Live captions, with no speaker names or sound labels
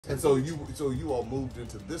And so you all moved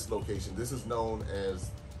into this location. This is known as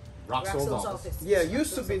Rockstone's office. Yeah, it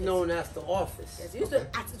used to be known as the office. Yes, it was at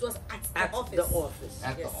the office. The office.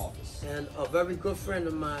 At the office. And a very good friend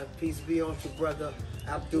of mine, peace be on you, brother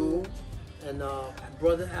Abdul, and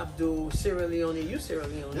brother Abdul, Sierra Leone. You Sierra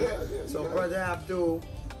Leone? Yeah. So brother Abdul,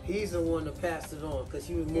 he's the one that passed it on because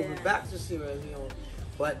he was moving back to Sierra Leone.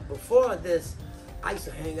 But before this, I used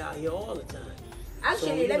to hang out here all the time.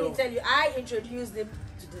 Actually, let me tell you, I introduced him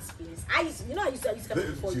to this place. I used to come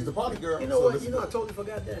before. She's the party girl. You know what? I totally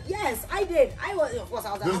forgot that. Yes, I did. I was, of course,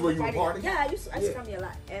 I was. This is where you were partying? Yeah, I used to come here a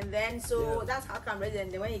lot, and then that's how come Reggie.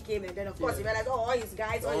 And then when he came, and then of course he realized, all his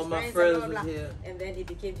guys, all his friends, and blah, blah, blah. And then it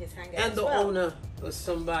became his hangout. And the owner was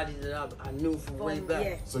somebody that I knew from way back.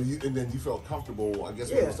 Yeah. So then you felt comfortable. I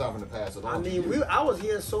guess when it was time to pass it on. I mean, I was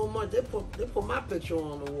here so much they put my picture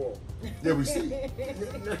on the wall. Yeah, we see.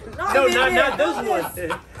 No, not this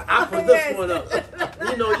one. I put this one up.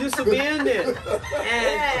 Used to be in there,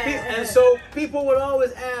 and so people would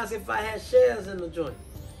always ask if I had shares in the joint.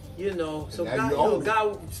 So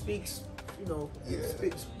God speaks.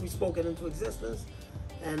 We spoke it into existence,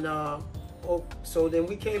 and so then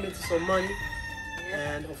we came into some money,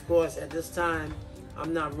 and of course at this time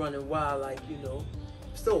I'm not running wild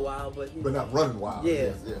still wild, but not running wild.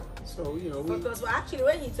 Yeah. So because actually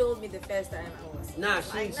when he told me the first time I was she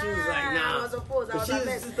was like I was opposed. I was she was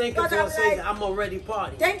just thinking to herself, I'm already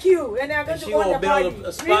partying. Thank you, and I'm going to go to the party.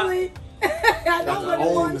 A spot. Really? I don't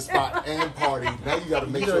own the spot and party. Now you got to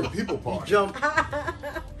make sure the people party. You jump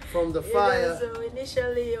from the fire. So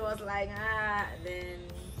initially it was like then.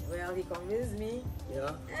 Well, he convinced me.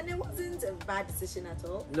 Yeah. And it wasn't a bad decision at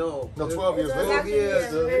all. No. 12 years later. 12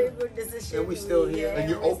 years. A very good decision. And we still here. And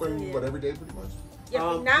you're open, every day pretty much?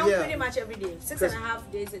 Yeah, pretty much every day.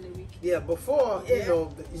 6.5 days in a week. Yeah, before,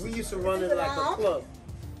 we used to run it like a club.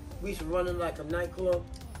 We used to run it like a nightclub.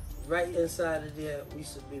 Right inside of there, we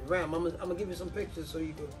used to be Ram. I'm going to give you some pictures so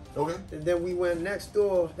you can. Okay. And then we went next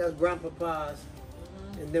door. That's Grandpapa's.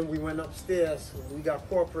 And then we went upstairs. We got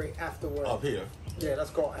corporate after work. Up here? Yeah, that's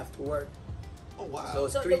called after work. Oh, wow.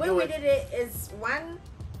 So the way we did it is one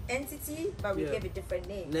entity, but we gave it different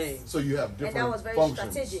names. So you have different And that was very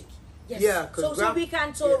functions. strategic. Yes. Yeah, so we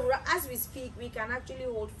can, as we speak, we can actually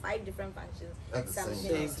hold 5 different functions at the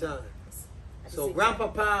same time. So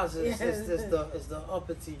Grandpapa's is the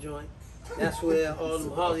uppity joint. That's where all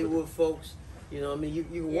them Hollywood folks, you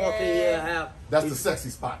can walk in here and have. That's the sexy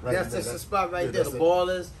spot, right? That's the spot right there. The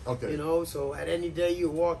ballers. Okay. So at any day you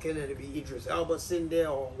walk in and it'll be Idris Elba sitting there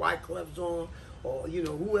or Wyclef's on or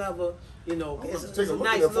whoever. It's a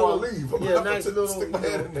nice little. Nice little. Stick my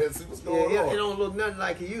head in there and see what's going on. It don't look nothing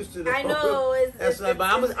like it used to. I know.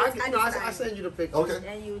 I send you the pictures.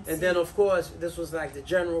 Okay. And then of course this was like the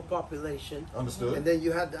general population. Understood. And then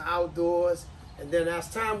you had the outdoors, and then as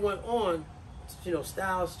time went on,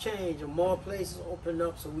 styles change and more places open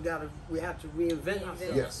up, so we have to reinvent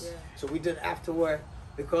ourselves. Yes. Yeah. So we did after work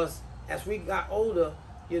because as we got older,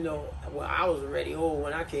 I was already old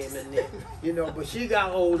when I came in there, but she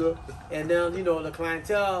got older, and then the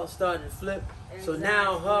clientele started to flip. So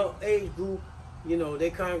now her age group, they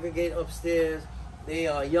congregate upstairs. They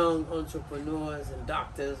are young entrepreneurs and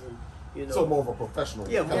doctors and. So more of a professional.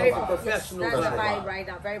 Yeah, very professional. That's the vibe right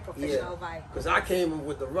now. Very professional vibe. Because I came in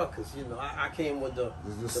with the ruckus, I came with the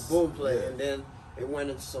boom play, and then it went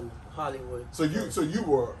into some Hollywood. So you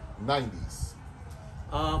were 90s.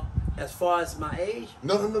 As far as my age?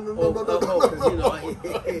 No.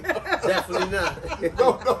 Definitely not.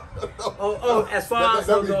 No. As far as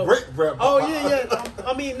that'd be great, Brad. Oh yeah.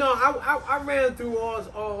 I mean, no, I ran through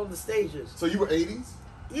all the stages. So you were 80s?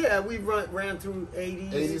 Yeah, we ran through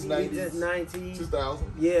 80s, 90s,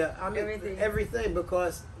 2000. Yeah, I mean everything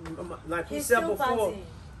because, like we said before,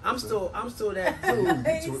 I'm still that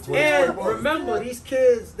dude. And remember, these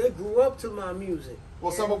kids, they grew up to my music.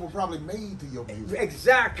 Well, some of them were probably made to your music.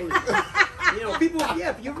 Exactly. People.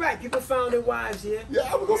 Yeah, you're right. People found their wives here.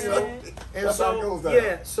 Yeah, I was gonna say. And that's how it goes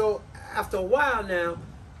down. So after a while now,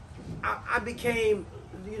 I became,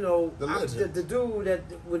 the dude that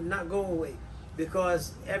would not go away.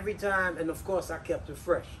 Because every time, and of course I kept it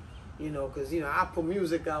fresh, because I put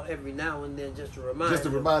music out every now and then just to remind. Just to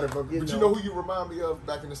remind him. But you know who you remind me of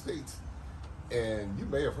back in the States, and you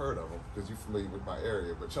may have heard of him because you're familiar with my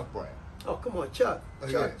area, but Chuck Brown. Oh come on, Chuck!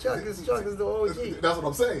 Chuck is the OG. That's what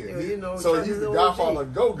I'm saying. So Chuck he's the Godfather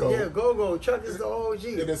of Gogo. Yeah, Gogo. Chuck is the OG.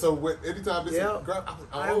 And then so anytime this,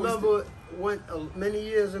 I remember many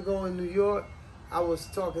years ago in New York, I was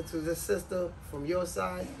talking to this sister from your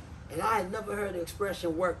side. And I had never heard the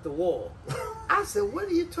expression "work the wall." I said, "What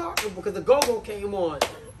are you talking about?" Because the Go-Go came on,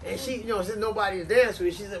 and she, said nobody to dance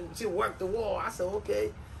with. She said, "She worked the wall." I said,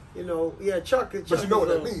 "Okay." You know, yeah, Chuck. But you know what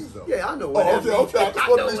that means, though. Yeah, I know what that means. Okay. I just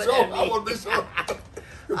want to be sure. I want to be sure.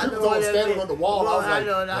 I know People what that standing means. on the wall. Well, I was I like,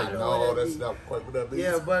 know no, what that that's means. not quite what that means.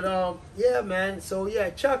 Yeah, but yeah, man. So yeah,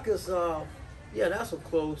 Chuck is yeah, that's a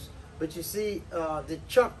close. But you see, did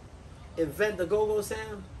Chuck invent the go-go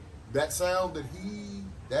sound? That sound that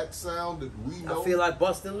we know. I feel like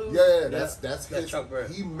busting loose. Yeah, that's his. Chuck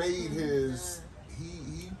Brown. He made his.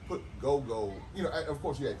 He put go-go. You know, of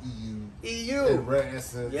course you had EU and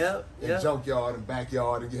Rest and Junkyard and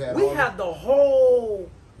Backyard, and you had. We had the whole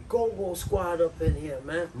go-go squad up in here,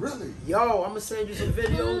 man. Really? Yo, I'm gonna send you some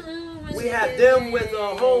videos. We had them with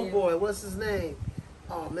homeboy. What's his name?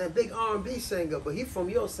 Oh man, big R&B singer, but he from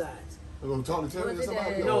your sides. Tony Terry or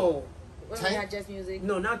somebody? No. Tank? Just music.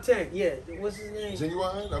 No, not Tank. Yeah, what's his name?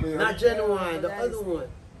 Genuine. I mean, not Genuine. The other one.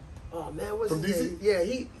 Oh man, what's from his DC?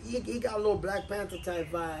 name? Yeah, he got a little Black Panther type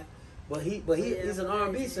vibe, but he's an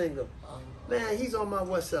R&B singer. Man, he's on my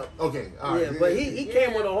WhatsApp. Okay, all right. Yeah, but he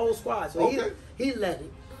came with a whole squad, so he led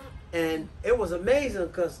it, and it was amazing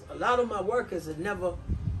because a lot of my workers had never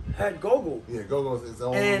heard go-go. Yeah, go-go's his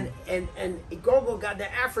own. And go-go got the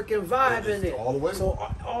African vibe in it. All the way. So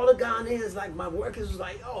all the Ghanaians, like my workers, was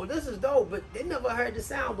like, "Oh, this is dope," but they never heard the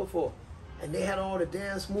sound before, and they had all the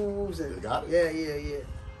dance moves and they got it. Yeah.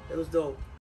 It was dope.